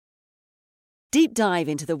Deep dive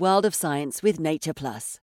into the world of science with Nature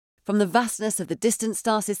Plus. From the vastness of the distant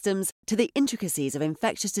star systems to the intricacies of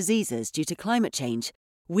infectious diseases due to climate change,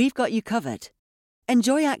 we've got you covered.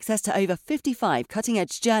 Enjoy access to over 55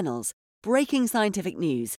 cutting-edge journals, breaking scientific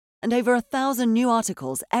news, and over 1,000 new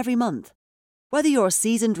articles every month. Whether you're a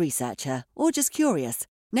seasoned researcher or just curious,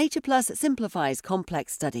 Nature Plus simplifies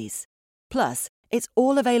complex studies. Plus, it's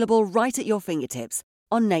all available right at your fingertips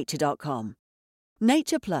on nature.com.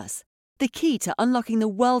 Nature Plus, the key to unlocking the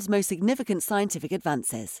world's most significant scientific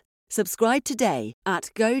advances. Subscribe today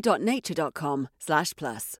at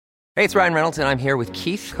go.nature.com/plus. Hey, it's Ryan Reynolds, and I'm here with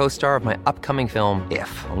Keith, co-star of my upcoming film,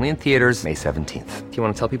 If, only in theaters May 17th. Do you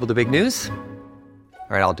want to tell people the big news?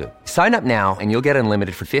 All right, I'll do it. Sign up now and you'll get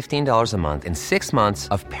unlimited for $15 a month and 6 months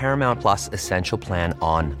of Paramount Plus Essential Plan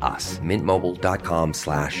on us.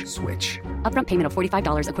 MintMobile.com/switch. Upfront payment of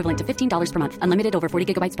 $45 equivalent to $15 per month. Unlimited over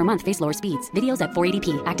 40 gigabytes per month. Face lower speeds. Videos at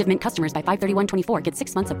 480p. Active Mint customers by 531.24 get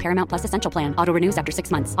 6 months of Paramount Plus Essential Plan. Auto renews after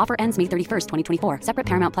 6 months. Offer ends May 31st, 2024. Separate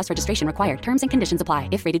Paramount Plus registration required. Terms and conditions apply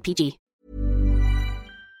if rated PG.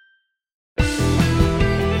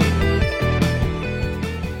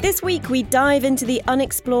 This week, we dive into the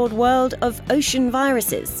unexplored world of ocean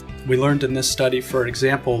viruses. We learned in this study, for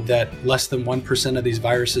example, that less than 1% of these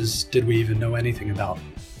viruses did we even know anything about.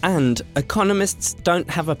 And economists don't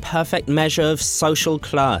have a perfect measure of social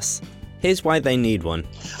class. Here's why they need one.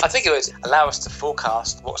 I think it would allow us to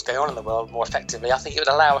forecast what's going on in the world more effectively. I think it would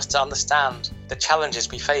allow us to understand the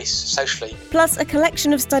challenges we face socially. Plus, a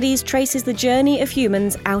collection of studies traces the journey of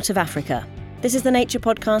humans out of Africa. This is the Nature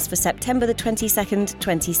Podcast for September the 22nd,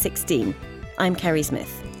 2016. I'm Kerry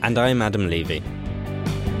Smith. And I'm Adam Levy.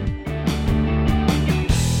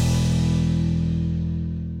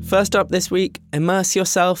 First up this week, immerse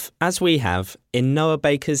yourself, as we have, in Noah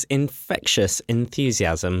Baker's infectious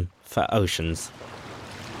enthusiasm for oceans.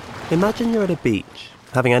 Imagine you're at a beach,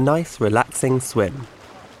 having a nice, relaxing swim.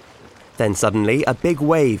 Then suddenly, a big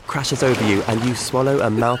wave crashes over you and you swallow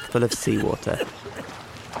a mouthful of seawater.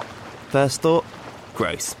 First thought,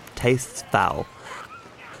 gross, tastes foul.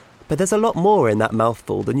 But there's a lot more in that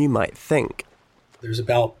mouthful than you might think. There's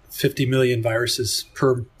about 50 million viruses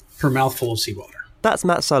per mouthful of seawater. That's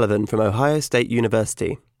Matt Sullivan from Ohio State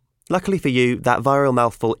University. Luckily for you, that viral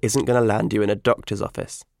mouthful isn't going to land you in a doctor's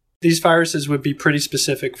office. These viruses would be pretty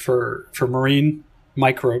specific for marine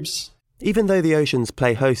microbes. Even though the oceans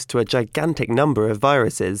play host to a gigantic number of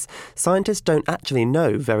viruses, scientists don't actually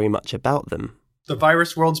know very much about them. The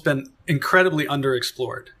virus world's been incredibly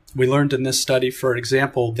underexplored. We learned in this study, for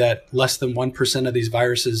example, that less than 1% of these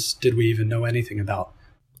viruses did we even know anything about.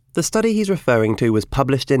 The study he's referring to was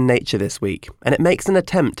published in Nature this week, and it makes an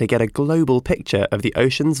attempt to get a global picture of the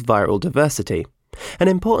ocean's viral diversity. An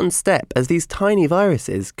important step, as these tiny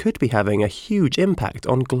viruses could be having a huge impact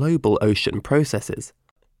on global ocean processes.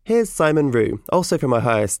 Here's Simon Rue, also from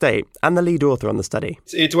Ohio State, and the lead author on the study.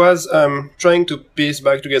 It was trying to piece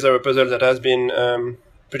back together a puzzle that has been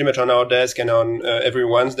pretty much on our desk and on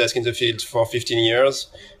everyone's desk in the field for 15 years,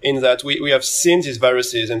 in that we have seen these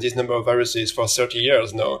viruses and this number of viruses for 30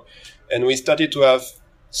 years now. And we started to have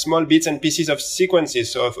small bits and pieces of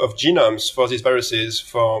sequences of genomes for these viruses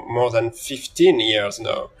for more than 15 years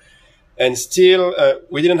now. And still,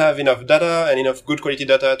 we didn't have enough data and enough good quality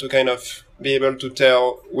data to kind of be able to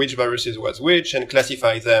tell which viruses was which and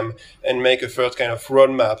classify them and make a first kind of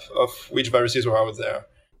roadmap of which viruses were out there.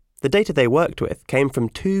 The data they worked with came from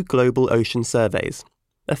 2 global ocean surveys,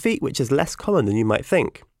 a feat which is less common than you might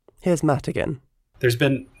think. Here's Matt again. There's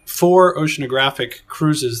been 4 oceanographic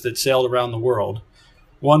cruises that sailed around the world.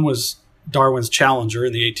 One was Darwin's Challenger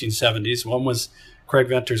in the 1870s. One was Craig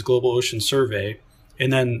Venter's Global Ocean Survey.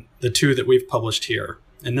 And then the 2 that we've published here.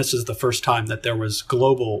 And this is the first time that there was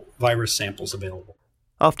global virus samples available.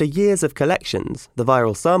 After years of collections, the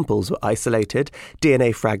viral samples were isolated,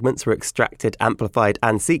 DNA fragments were extracted, amplified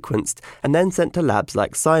and sequenced, and then sent to labs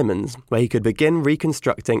like Simon's, where he could begin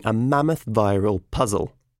reconstructing a mammoth viral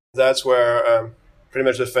puzzle. That's where pretty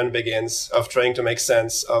much the fun begins, of trying to make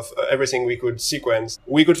sense of everything we could sequence.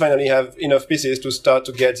 We could finally have enough pieces to start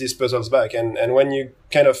to get these puzzles back. And when you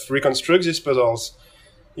kind of reconstruct these puzzles,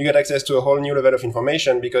 you get access to a whole new level of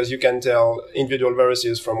information because you can tell individual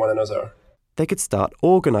viruses from one another. They could start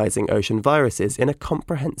organising ocean viruses in a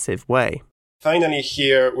comprehensive way. Finally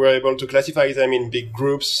here, we're able to classify them in big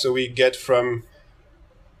groups, so we get from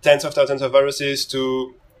tens of thousands of viruses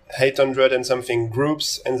to 800 and something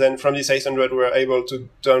groups, and then from these 800 we're able to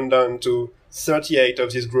turn down to 38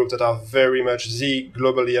 of these groups that are very much the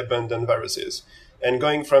globally abundant viruses. And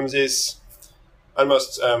going from this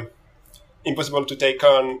almost impossible to take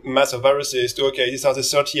on mass of viruses to, okay, these are the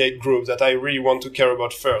 38 groups that I really want to care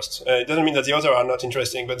about first. It doesn't mean that the others are not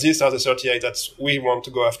interesting, but these are the 38 that we want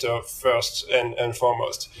to go after first and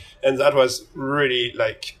foremost. And that was really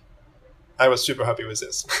I was super happy with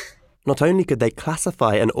this. Not only could they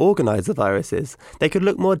classify and organise the viruses, they could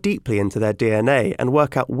look more deeply into their DNA and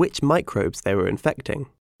work out which microbes they were infecting.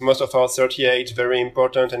 Most of our 38 very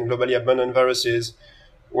important and globally abundant viruses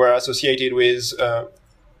were associated with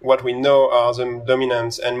what we know are the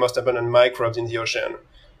dominant and most abundant microbes in the ocean.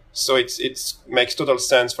 So it makes total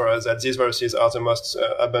sense for us that these viruses are the most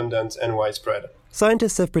abundant and widespread.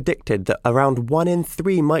 Scientists have predicted that around 1 in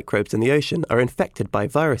 3 microbes in the ocean are infected by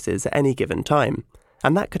viruses at any given time,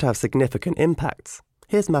 and that could have significant impacts.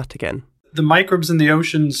 Here's Matt again. The microbes in the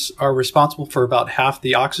oceans are responsible for about half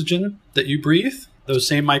the oxygen that you breathe. Those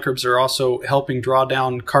same microbes are also helping draw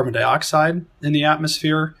down carbon dioxide in the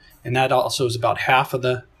atmosphere, and that also is about half of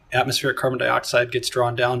the atmospheric carbon dioxide gets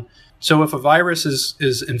drawn down. So if a virus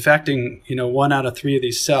is infecting, 1 out of 3 of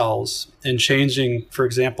these cells and changing, for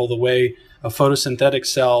example, the way a photosynthetic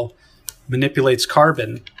cell manipulates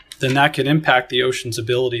carbon, then that could impact the ocean's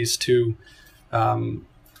abilities to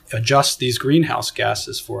adjust these greenhouse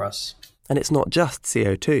gases for us. And it's not just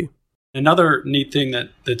CO2. Another neat thing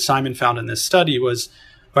that Simon found in this study was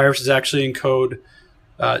viruses actually encode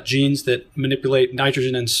genes that manipulate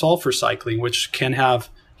nitrogen and sulfur cycling, which can have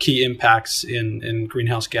key impacts in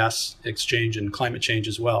greenhouse gas exchange and climate change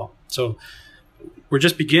as well. So we're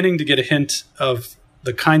just beginning to get a hint of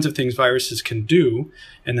the kinds of things viruses can do.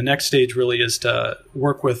 And the next stage really is to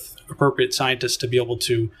work with appropriate scientists to be able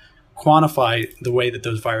to quantify the way that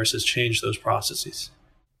those viruses change those processes.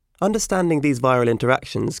 Understanding these viral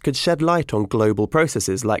interactions could shed light on global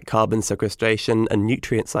processes like carbon sequestration and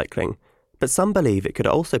nutrient cycling, but some believe it could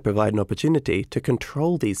also provide an opportunity to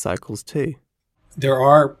control these cycles too. There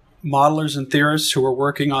are modelers and theorists who are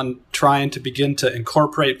working on trying to begin to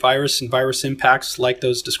incorporate virus and virus impacts like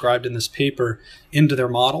those described in this paper into their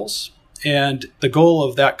models. And the goal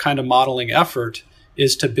of that kind of modeling effort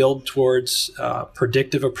is to build towards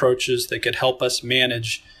predictive approaches that could help us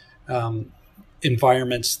manage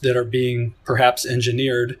environments that are being perhaps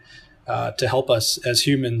engineered to help us as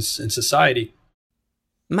humans in society.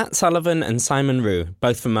 Matt Sullivan and Simon Roux,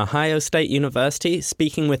 both from Ohio State University,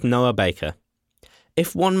 speaking with Noah Baker.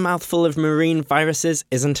 If one mouthful of marine viruses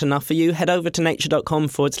isn't enough for you, head over to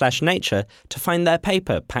nature.com/nature to find their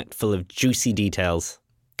paper packed full of juicy details.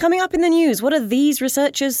 Coming up in the news, what are these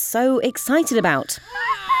researchers so excited about?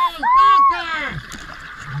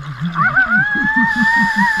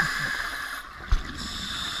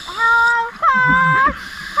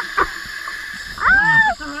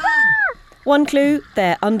 One clue,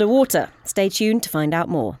 they're underwater. Stay tuned to find out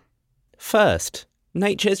more. First,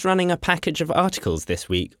 Nature's running a package of articles this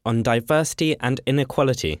week on diversity and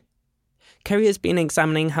inequality. Kerry has been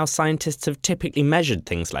examining how scientists have typically measured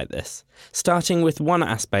things like this, starting with one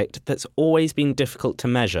aspect that's always been difficult to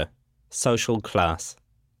measure: social class.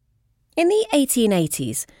 In the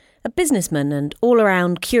 1880s, a businessman and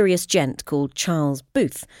all-around curious gent called Charles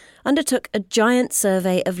Booth undertook a giant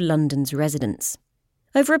survey of London's residents.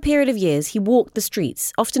 Over a period of years, he walked the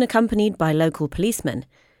streets, often accompanied by local policemen,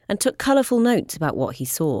 and took colourful notes about what he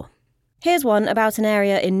saw. Here's one about an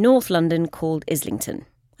area in North London called Islington.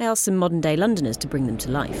 I asked some modern-day Londoners to bring them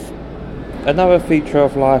to life. Another feature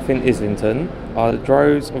of life in Islington are the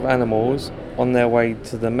droves of animals on their way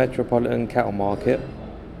to the Metropolitan Cattle Market.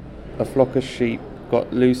 A flock of sheep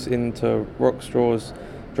got loose into Rockstraw's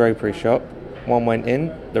drapery shop. One went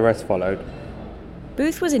in, the rest followed.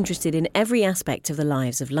 Booth was interested in every aspect of the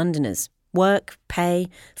lives of Londoners. Work, pay,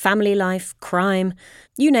 family life, crime,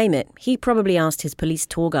 you name it. He probably asked his police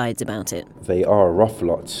tour guides about it. They are a rough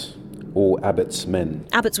lot, all Abbott's men.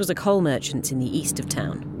 Abbott's was a coal merchant in the east of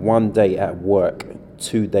town. 1 day at work,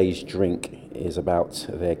 2 days drink is about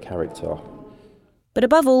their character. But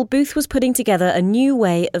above all, Booth was putting together a new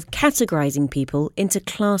way of categorising people into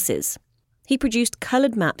classes. He produced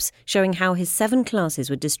coloured maps showing how his 7 classes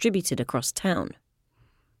were distributed across town.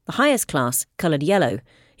 The highest class, coloured yellow,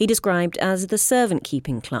 he described as the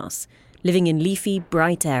servant-keeping class, living in leafy,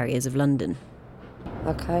 bright areas of London.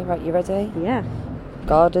 OK, right, you ready? Yeah.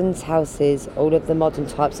 Gardens, houses, all of the modern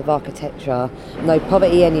types of architecture, no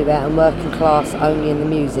poverty anywhere and working class only in the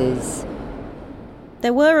muses.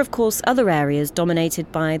 There were, of course, other areas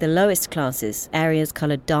dominated by the lowest classes, areas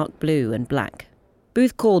coloured dark blue and black.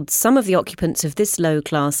 Booth called some of the occupants of this low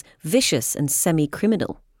class vicious and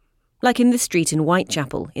semi-criminal, like in this street in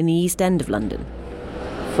Whitechapel in the East End of London.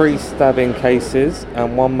 3 stabbing cases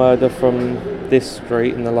and 1 murder from this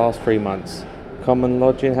street in the last 3 months. Common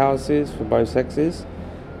lodging houses for both sexes.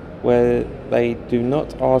 where they do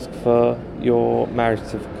not ask for your marriage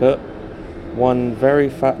certificate. One very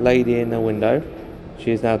fat lady in the window.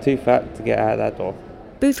 She is now too fat to get out of that door.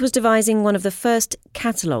 Booth was devising one of the first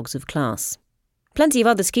catalogues of class. Plenty of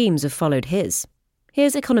other schemes have followed his.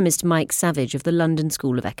 Here's economist Mike Savage of the London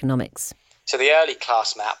School of Economics. So the early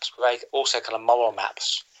class maps were also kind of moral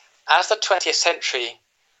maps. As the 20th century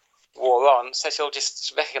wore on,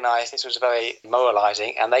 sociologists recognised this was very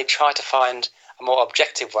moralising, and they tried to find a more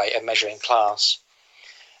objective way of measuring class.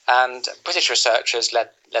 And British researchers led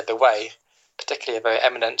the way, particularly a very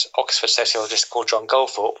eminent Oxford sociologist called John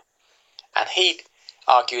Goldthorpe. And he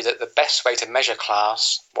argued that the best way to measure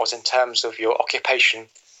class was in terms of your occupation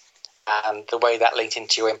and the way that linked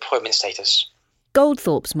into your employment status.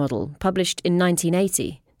 Goldthorpe's model, published in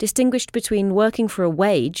 1980, distinguished between working for a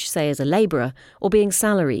wage, say as a labourer, or being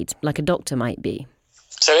salaried, like a doctor might be.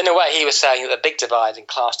 So in a way, he was saying that the big divide in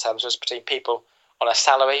class terms was between people on a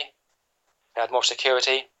salary, who had more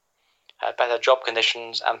security, had better job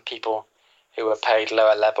conditions, and people who were paid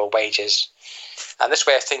lower level wages. And this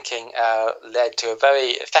way of thinking led to a very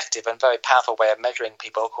effective and very powerful way of measuring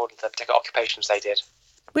people according to the particular occupations they did.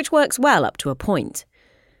 Which works well up to a point.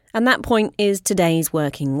 And that point is today's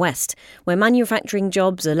working West, where manufacturing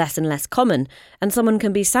jobs are less and less common, and someone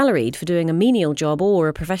can be salaried for doing a menial job or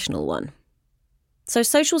a professional one. So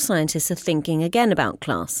social scientists are thinking again about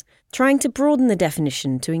class, trying to broaden the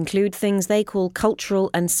definition to include things they call cultural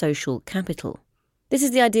and social capital. This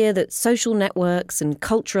is the idea that social networks and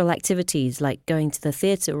cultural activities like going to the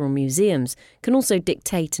theatre or museums can also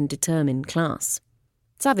dictate and determine class.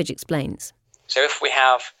 Savage explains. So if we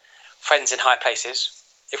have friends in high places,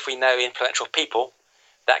 if we know influential people,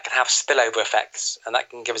 that can have spillover effects, and that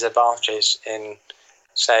can give us advantages in,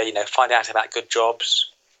 say, finding out about good jobs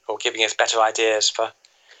or giving us better ideas for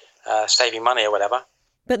saving money or whatever.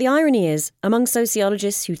 But the irony is, among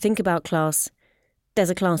sociologists who think about class, there's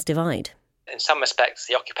a class divide. In some respects,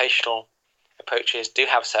 the occupational approaches do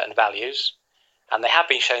have certain values, and they have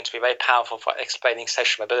been shown to be very powerful for explaining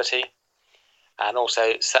social mobility and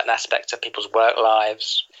also certain aspects of people's work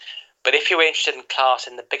lives. But if you're interested in class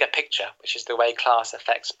in the bigger picture, which is the way class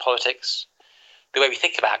affects politics, the way we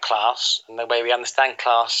think about class, and the way we understand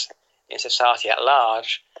class in society at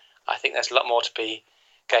large, I think there's a lot more to be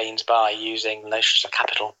gained by using notions of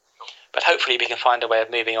capital. But hopefully we can find a way of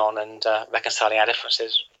moving on and reconciling our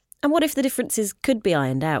differences. And what if the differences could be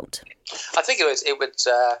ironed out? I think it would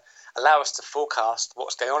allow us to forecast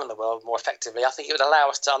what's going on in the world more effectively. I think it would allow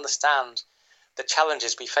us to understand the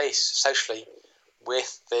challenges we face socially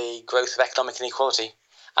with the growth of economic inequality,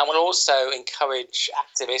 and will also encourage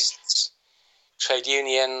activists, trade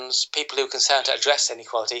unions, people who are concerned to address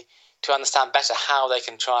inequality to understand better how they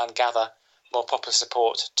can try and gather more popular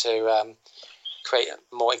support to create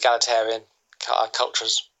more egalitarian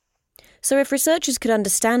cultures. So if researchers could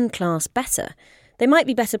understand class better, they might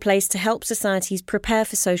be better placed to help societies prepare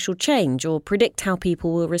for social change or predict how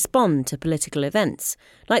people will respond to political events,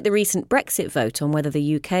 like the recent Brexit vote on whether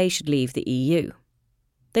the UK should leave the EU.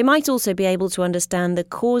 They might also be able to understand the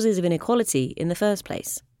causes of inequality in the first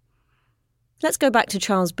place. Let's go back to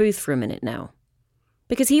Charles Booth for a minute now,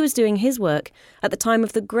 because he was doing his work at the time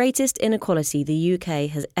of the greatest inequality the UK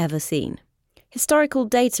has ever seen. Historical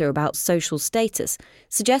data about social status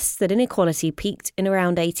suggests that inequality peaked in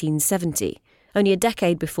around 1870, only a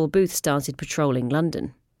decade before Booth started patrolling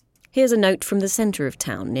London. Here's a note from the centre of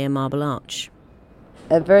town near Marble Arch.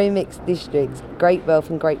 A very mixed district, great wealth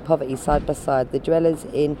and great poverty side by side. The dwellers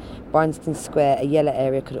in Bryanston Square, a yellow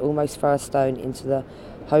area, could almost throw a stone into the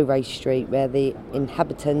Horace Street, where the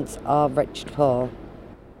inhabitants are wretched poor.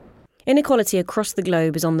 Inequality across the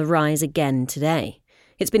globe is on the rise again today.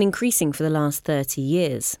 It's been increasing for the last 30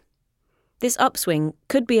 years. This upswing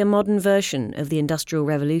could be a modern version of the Industrial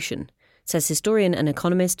Revolution, says historian and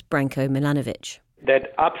economist Branko Milanovic.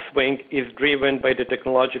 That upswing is driven by the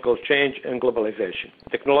technological change and globalization.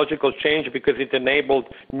 Technological change because it enabled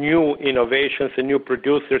new innovations and new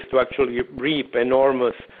producers to actually reap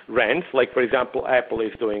enormous rents, like, for example, Apple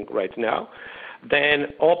is doing right now. Then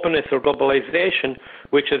openness or globalization,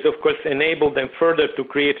 which has, of course, enabled them further to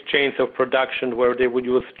create chains of production where they would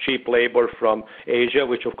use cheap labor from Asia,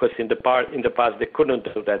 which, of course, in the past they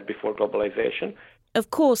couldn't do that before globalization. Of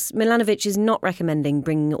course, Milanovic is not recommending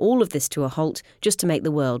bringing all of this to a halt just to make the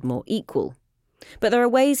world more equal. But there are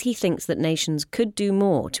ways he thinks that nations could do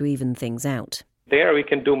more to even things out. There we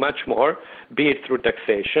can do much more, be it through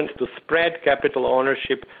taxation, to spread capital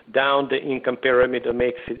ownership down the income pyramid and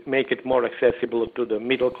make it more accessible to the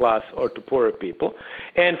middle class or to poorer people.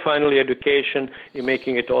 And finally, education, in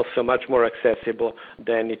making it also much more accessible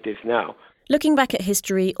than it is now. Looking back at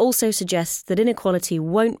history also suggests that inequality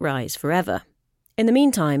won't rise forever. In the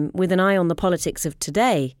meantime, with an eye on the politics of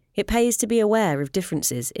today, it pays to be aware of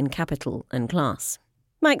differences in capital and class.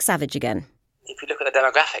 Mike Savage again. If you look at the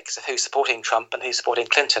demographics of who's supporting Trump and who's supporting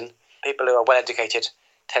Clinton, people who are well-educated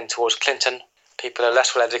tend towards Clinton. People who are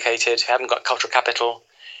less well-educated, who haven't got cultural capital,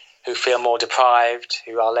 who feel more deprived,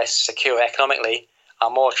 who are less secure economically, are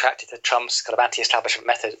more attracted to Trump's kind of anti-establishment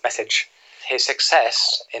message. His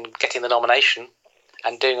success in getting the nomination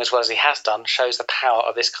and doing as well as he has done shows the power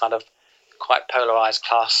of this kind of quite polarised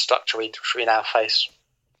class structure we now face.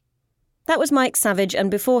 That was Mike Savage, and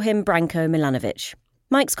before him, Branko Milanovic.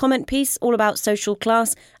 Mike's comment piece, all about social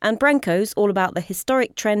class, and Branko's, all about the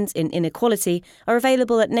historic trends in inequality, are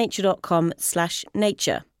available at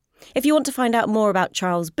nature.com/nature. If you want to find out more about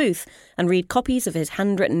Charles Booth and read copies of his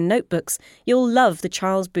handwritten notebooks, you'll love the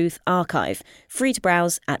Charles Booth Archive, free to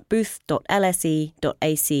browse at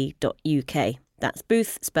booth.lse.ac.uk. That's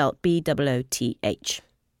Booth, spelt B-O-O-T-H.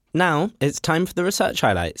 Now it's time for the research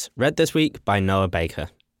highlights, read this week by Noah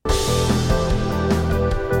Baker.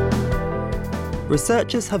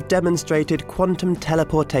 Researchers have demonstrated quantum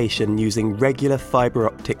teleportation using regular fibre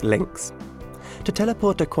optic links. To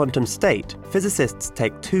teleport a quantum state, physicists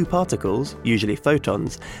take two particles, usually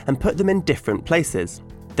photons, and put them in different places.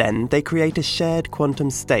 Then they create a shared quantum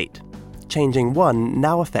state. Changing one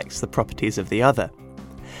now affects the properties of the other.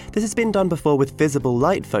 This has been done before with visible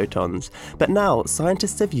light photons, but now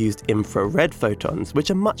scientists have used infrared photons, which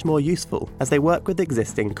are much more useful as they work with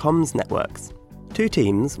existing comms networks. Two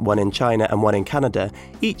teams, one in China and one in Canada,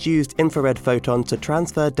 each used infrared photons to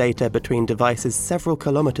transfer data between devices several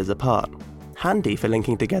kilometres apart. Handy for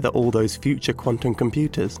linking together all those future quantum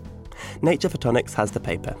computers. Nature Photonics has the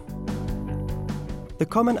paper. The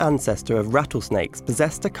common ancestor of rattlesnakes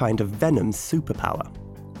possessed a kind of venom superpower.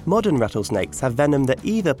 Modern rattlesnakes have venom that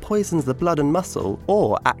either poisons the blood and muscle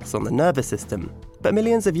or acts on the nervous system. But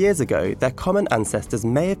millions of years ago, their common ancestors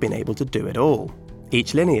may have been able to do it all.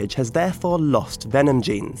 Each lineage has therefore lost venom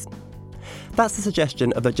genes. That's the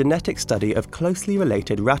suggestion of a genetic study of closely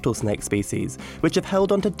related rattlesnake species, which have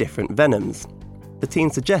held onto different venoms. The team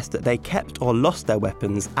suggests that they kept or lost their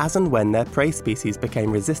weapons as and when their prey species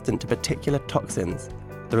became resistant to particular toxins.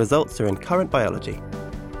 The results are in Current Biology.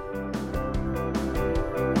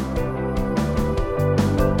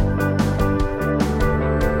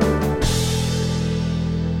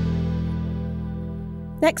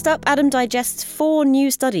 Next up, Adam digests 4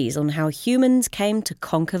 new studies on how humans came to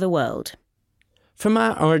conquer the world. From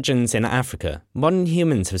our origins in Africa, modern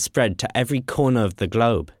humans have spread to every corner of the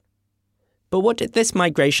globe. But what did this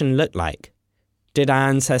migration look like? Did our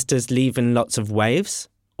ancestors leave in lots of waves?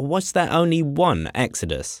 Or was there only one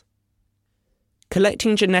exodus?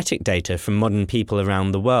 Collecting genetic data from modern people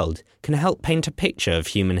around the world can help paint a picture of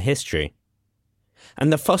human history.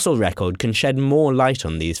 And the fossil record can shed more light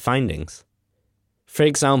on these findings. For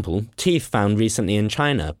example, teeth found recently in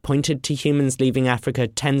China pointed to humans leaving Africa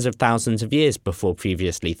tens of thousands of years before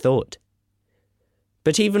previously thought.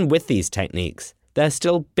 But even with these techniques, there are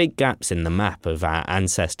still big gaps in the map of our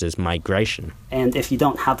ancestors' migration. And if you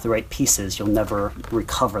don't have the right pieces, you'll never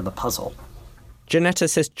recover the puzzle.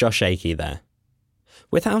 Geneticist Josh Akey there.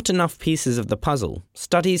 Without enough pieces of the puzzle,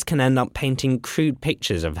 studies can end up painting crude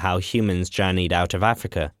pictures of how humans journeyed out of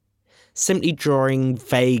Africa, simply drawing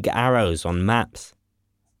vague arrows on maps.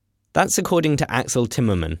 That's according to Axel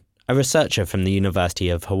Timmerman, a researcher from the University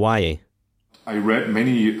of Hawaii. I read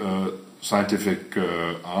many scientific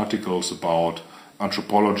articles about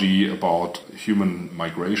anthropology, about human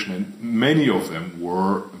migration, and many of them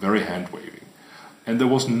were very hand-waving. And there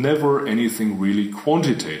was never anything really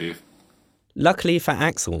quantitative. Luckily for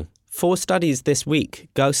Axel, 4 studies this week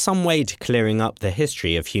go some way to clearing up the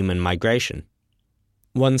history of human migration.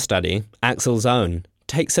 One study, Axel's own,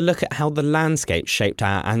 takes a look at how the landscape shaped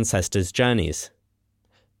our ancestors' journeys.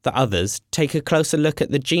 The others take a closer look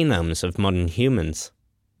at the genomes of modern humans.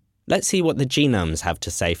 Let's see what the genomes have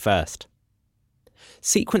to say first.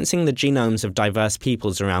 Sequencing the genomes of diverse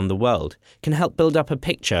peoples around the world can help build up a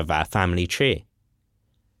picture of our family tree.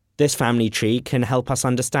 This family tree can help us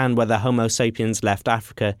understand whether Homo sapiens left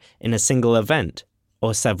Africa in a single event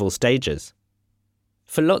or several stages.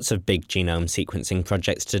 For lots of big genome sequencing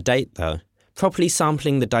projects to date, though, properly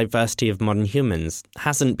sampling the diversity of modern humans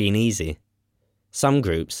hasn't been easy. Some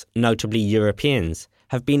groups, notably Europeans,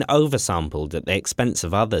 have been oversampled at the expense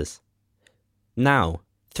of others. Now,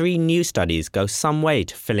 3 new studies go some way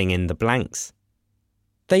to filling in the blanks.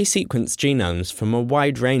 They sequence genomes from a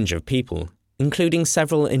wide range of people, including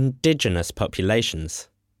several indigenous populations.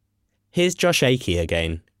 Here's Josh Akey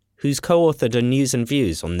again, who's co-authored a news and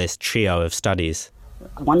views on this trio of studies.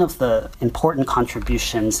 One of the important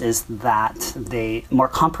contributions is that they more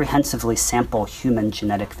comprehensively sample human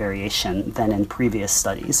genetic variation than in previous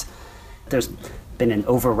studies. There's been an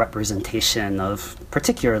overrepresentation of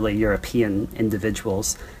particularly European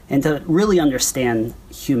individuals. And to really understand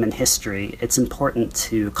human history, it's important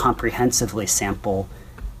to comprehensively sample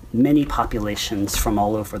many populations from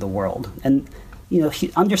all over the world. And,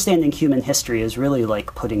 understanding human history is really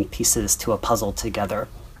like putting pieces to a puzzle together.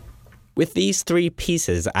 With these 3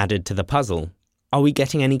 pieces added to the puzzle, are we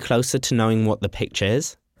getting any closer to knowing what the picture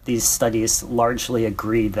is? These studies largely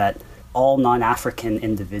agree that all non-African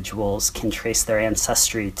individuals can trace their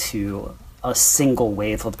ancestry to a single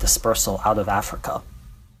wave of dispersal out of Africa.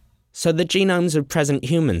 So the genomes of present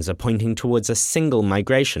humans are pointing towards a single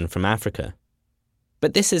migration from Africa.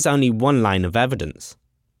 But this is only one line of evidence.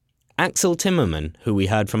 Axel Timmermann, who we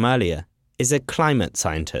heard from earlier, is a climate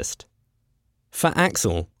scientist. For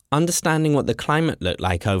Axel, understanding what the climate looked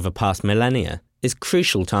like over past millennia is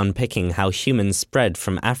crucial to unpicking how humans spread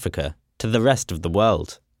from Africa to the rest of the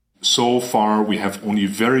world. So far, we have only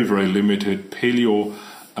very, very limited paleo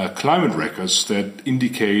climate records that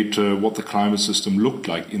indicate what the climate system looked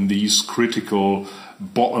like in these critical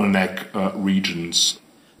bottleneck regions.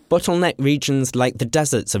 Bottleneck regions like the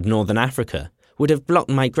deserts of northern Africa would have blocked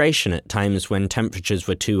migration at times when temperatures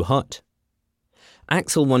were too hot.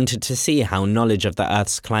 Axel wanted to see how knowledge of the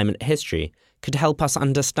Earth's climate history could help us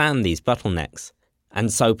understand these bottlenecks,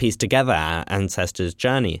 and so piece together our ancestors'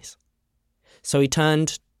 journeys. So he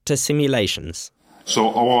turned to simulations.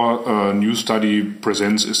 So our new study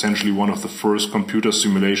presents essentially one of the first computer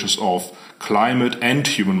simulations of climate and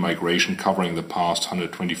human migration covering the past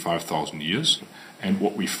 125,000 years. And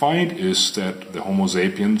what we find is that the Homo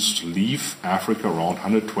sapiens leave Africa around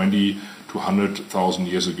 120 to 100,000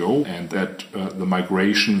 years ago, and that the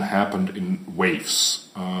migration happened in waves.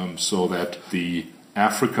 So that the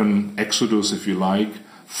African exodus, if you like,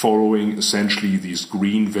 following essentially these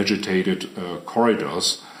green vegetated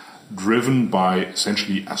corridors, driven by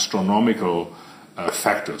essentially astronomical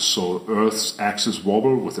factors. So Earth's axis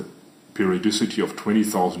wobble with a periodicity of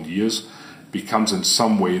 20,000 years becomes in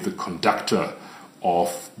some way the conductor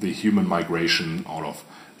of the human migration out of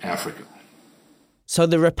Africa. So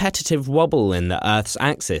the repetitive wobble in the Earth's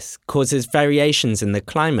axis causes variations in the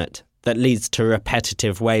climate that leads to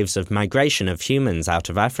repetitive waves of migration of humans out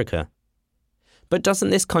of Africa. But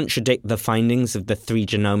doesn't this contradict the findings of the 3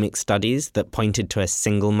 genomic studies that pointed to a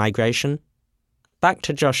single migration? Back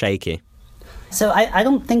to Josh Akey. So I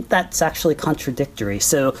don't think that's actually contradictory.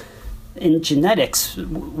 So in genetics,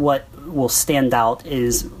 what will stand out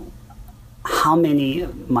is how many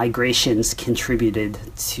migrations contributed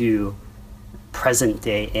to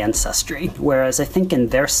present-day ancestry. Whereas I think in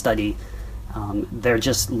their study, they're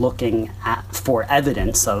just looking for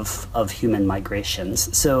evidence of human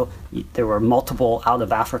migrations. So there were multiple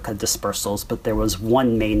out-of-Africa dispersals, but there was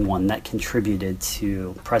one main one that contributed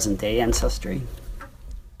to present-day ancestry.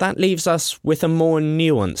 That leaves us with a more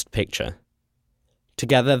nuanced picture.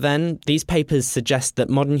 Together, then, these papers suggest that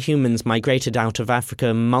modern humans migrated out of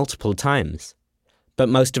Africa multiple times. But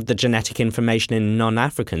most of the genetic information in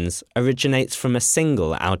non-Africans originates from a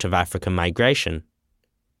single out-of-Africa migration.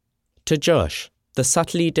 To Josh, the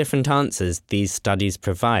subtly different answers these studies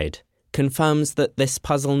provide confirms that this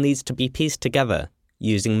puzzle needs to be pieced together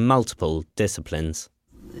using multiple disciplines.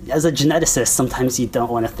 As a geneticist, sometimes you don't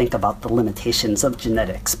want to think about the limitations of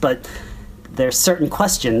genetics, but there's certain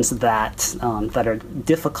questions that are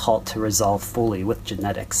difficult to resolve fully with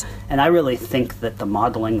genetics. And I really think that the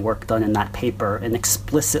modeling work done in that paper and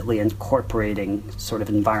explicitly incorporating sort of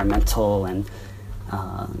environmental and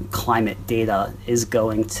climate data is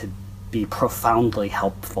going to be profoundly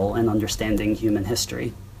helpful in understanding human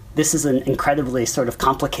history. This is an incredibly sort of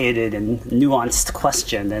complicated and nuanced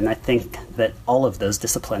question, and I think that all of those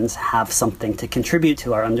disciplines have something to contribute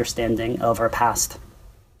to our understanding of our past.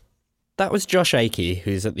 That was Josh Akey,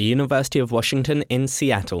 who's at the University of Washington in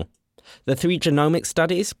Seattle. The 3 genomic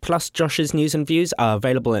studies, plus Josh's news and views, are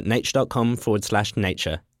available at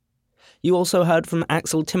nature.com/nature. You also heard from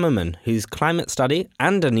Axel Timmermann, whose climate study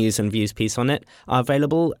and a news and views piece on it are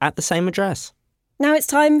available at the same address. Now it's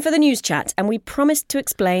time for the news chat, and we promised to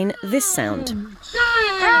explain this sound.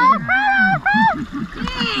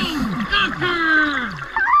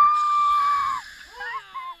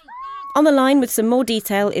 On the line with some more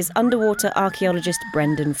detail is underwater archaeologist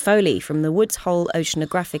Brendan Foley from the Woods Hole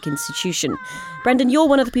Oceanographic Institution. Brendan, you're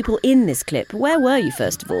one of the people in this clip. Where were you,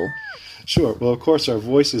 first of all? Sure. Well, of course, our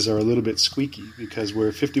voices are a little bit squeaky because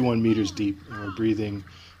we're 51 meters deep and we're breathing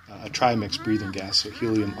a trimix breathing gas, so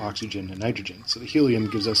helium, oxygen, and nitrogen. So the helium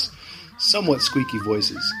gives us somewhat squeaky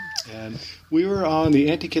voices. And we were on the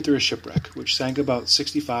Antikythera shipwreck, which sank about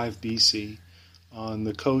 65 BC on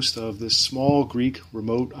the coast of this small Greek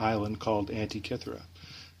remote island called Antikythera.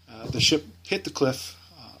 The ship hit the cliff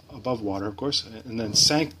above water, of course, and then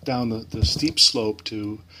sank down the steep slope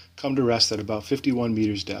to come to rest at about 51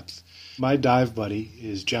 meters depth. My dive buddy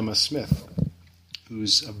is Gemma Smith,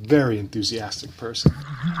 who's a very enthusiastic person.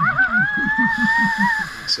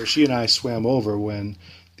 So she and I swam over when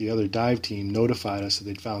the other dive team notified us that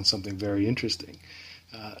they'd found something very interesting.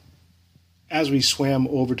 As we swam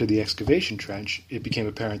over to the excavation trench, it became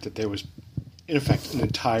apparent that there was, in effect, an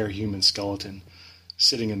entire human skeleton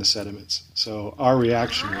sitting in the sediments. So our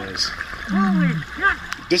reaction was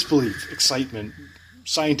disbelief, excitement,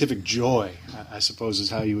 scientific joy, I suppose is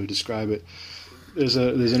how you would describe it. There's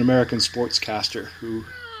an American sportscaster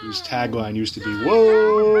whose tagline used to be,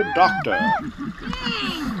 "Whoa, doctor!"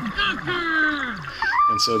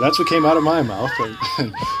 And so that's what came out of my mouth.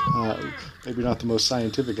 And maybe not the most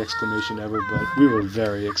scientific exclamation ever, but we were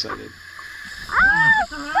very excited.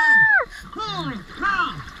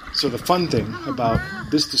 So the fun thing about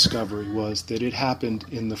this discovery was that it happened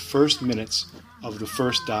in the first minutes of the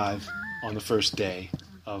first dive on the first day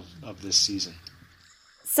of this season.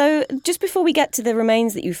 So just before we get to the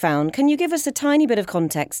remains that you found, can you give us a tiny bit of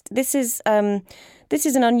context? This is an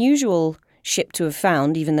unusual ship to have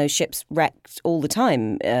found, even though ships wrecked all the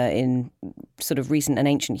time in sort of recent and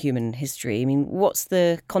ancient human history. I mean, what's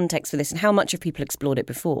the context for this and how much have people explored it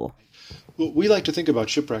before? Well, we like to think about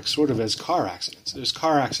shipwrecks sort of as car accidents. There's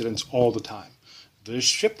car accidents all the time. There's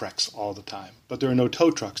shipwrecks all the time, but there are no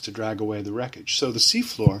tow trucks to drag away the wreckage. So the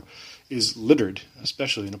seafloor is littered,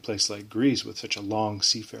 especially in a place like Greece with such a long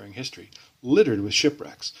seafaring history, littered with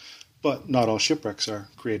shipwrecks. But not all shipwrecks are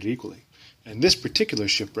created equally. And this particular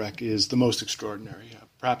shipwreck is the most extraordinary,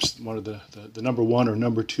 perhaps one of the number one or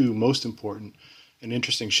number two most important and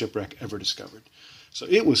interesting shipwreck ever discovered. So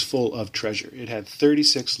it was full of treasure. It had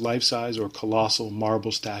 36 life-size or colossal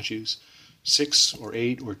marble statues, 6 or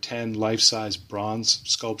 8 or 10 life-size bronze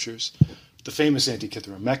sculptures, the famous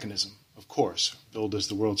Antikythera mechanism, of course, billed as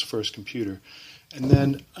the world's first computer, and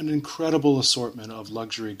then an incredible assortment of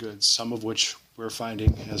luxury goods, some of which we're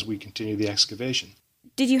finding as we continue the excavation.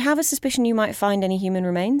 Did you have a suspicion you might find any human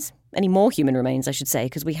remains? Any more human remains, I should say,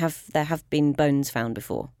 because there have been bones found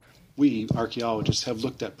before. We, archaeologists, have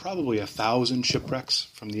looked at probably 1,000 shipwrecks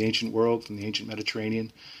from the ancient world, from the ancient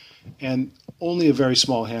Mediterranean, and only a very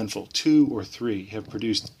small handful, 2 or 3, have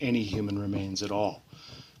produced any human remains at all.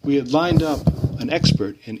 We had lined up an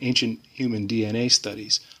expert in ancient human DNA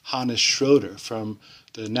studies, Hannes Schroeder, from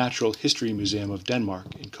the Natural History Museum of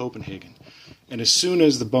Denmark in Copenhagen. And as soon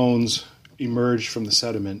as the bones emerged from the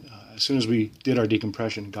sediment, as soon as we did our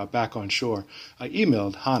decompression and got back on shore, I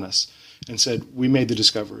emailed Hannes and said, "We made the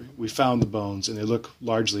discovery. We found the bones, and they look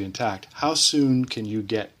largely intact. How soon can you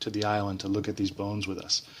get to the island to look at these bones with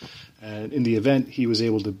us?" And in the event, he was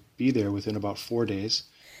able to be there within about 4 days.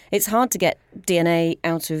 It's hard to get DNA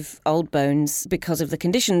out of old bones because of the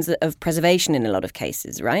conditions of preservation in a lot of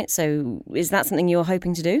cases, right? So is that something you're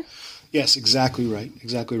hoping to do? Yes, exactly right.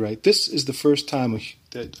 Exactly right. This is the first time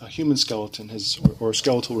that a human skeleton or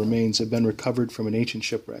skeletal remains have been recovered from an ancient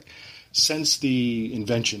shipwreck since the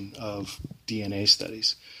invention of DNA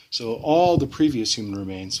studies. So all the previous human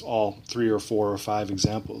remains, all 3 or 4 or 5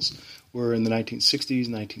 examples, were in the 1960s,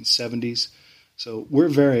 1970s. So we're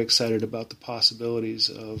very excited about the possibilities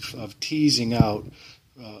of teasing out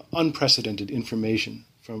unprecedented information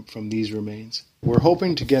from these remains. We're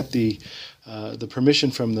hoping to get the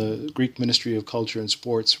permission from the Greek Ministry of Culture and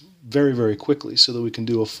Sports very, very quickly so that we can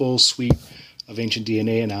do a full suite of ancient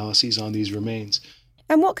DNA analyses on these remains.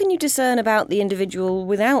 And what can you discern about the individual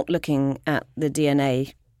without looking at the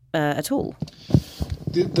DNA at all?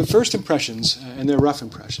 The first impressions, and they're rough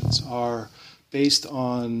impressions, are based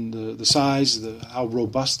on the size, how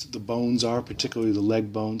robust the bones are, particularly the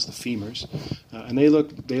leg bones, the femurs, and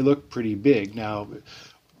they look pretty big. Now,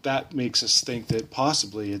 that makes us think that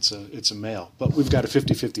possibly it's a male, but we've got a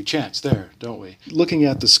 50-50 chance there, don't we? Looking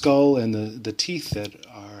at the skull and the teeth that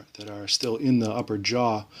are still in the upper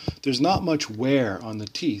jaw, there's not much wear on the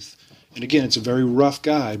teeth. And again, it's a very rough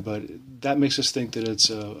guide, but that makes us think that it's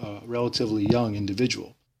a relatively young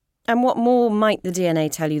individual. And what more might the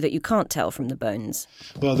DNA tell you that you can't tell from the bones?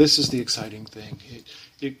 Well, this is the exciting thing.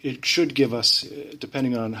 It should give us,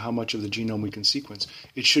 depending on how much of the genome we can sequence,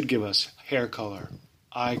 it should give us hair color,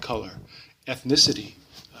 eye color, ethnicity,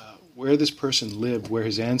 where this person lived, where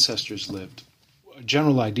his ancestors lived, a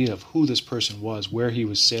general idea of who this person was, where he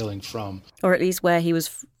was sailing from. Or at least where he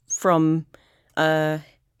was from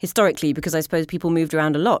historically, because I suppose people moved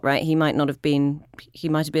around a lot, right? He might have been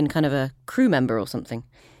kind of a crew member or something.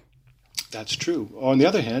 That's true. On the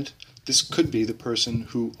other hand, this could be the person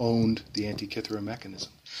who owned the Antikythera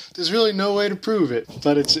mechanism. There's really no way to prove it,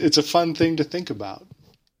 but it's a fun thing to think about.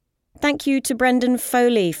 Thank you to Brendan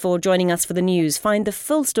Foley for joining us for the news. Find the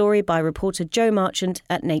full story by reporter Joe Marchant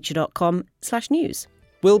at nature.com/news.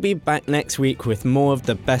 We'll be back next week with more of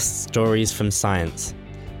the best stories from science.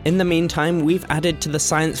 In the meantime, we've added to the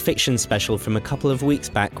science fiction special from a couple of weeks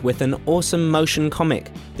back with an awesome motion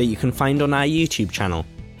comic that you can find on our YouTube channel,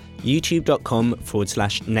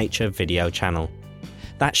 youtube.com/nature video channel.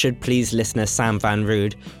 That should please listener Sam Van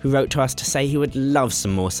Rood, who wrote to us to say he would love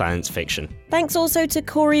some more science fiction. Thanks also to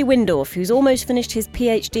Corey Windorf, who's almost finished his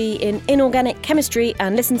PhD in inorganic chemistry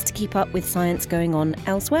and listens to keep up with science going on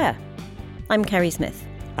elsewhere. I'm Kerry Smith.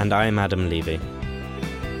 And I'm Adam Levy.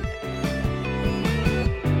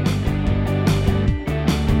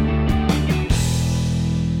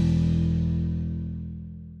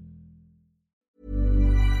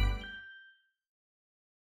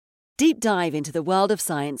 Deep dive into the world of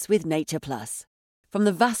science with Nature Plus. From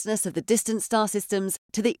the vastness of the distant star systems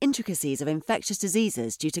to the intricacies of infectious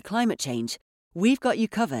diseases due to climate change, we've got you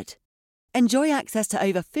covered. Enjoy access to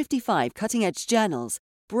over 55 cutting-edge journals,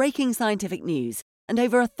 breaking scientific news, and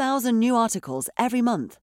over 1,000 new articles every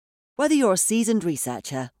month. Whether you're a seasoned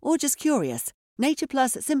researcher or just curious, Nature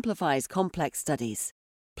Plus simplifies complex studies.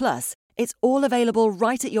 Plus, it's all available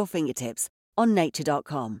right at your fingertips on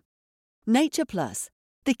nature.com. Nature Plus,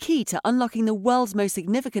 the key to unlocking the world's most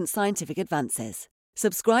significant scientific advances.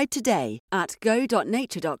 Subscribe today at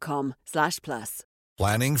go.nature.com/plus.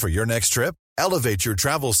 Planning for your next trip? Elevate your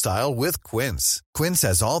travel style with Quince. Quince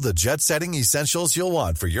has all the jet-setting essentials you'll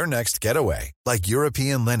want for your next getaway, like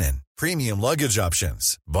European linen, premium luggage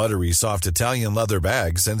options, buttery soft Italian leather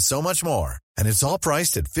bags, and so much more. And it's all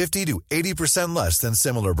priced at 50 to 80% less than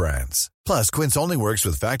similar brands. Plus, Quince only works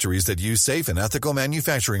with factories that use safe and ethical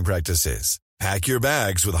manufacturing practices. Pack your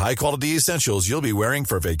bags with high-quality essentials you'll be wearing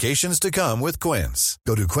for vacations to come with Quince.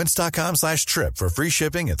 Go to quince.com/trip for free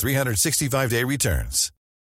shipping and 365-day returns.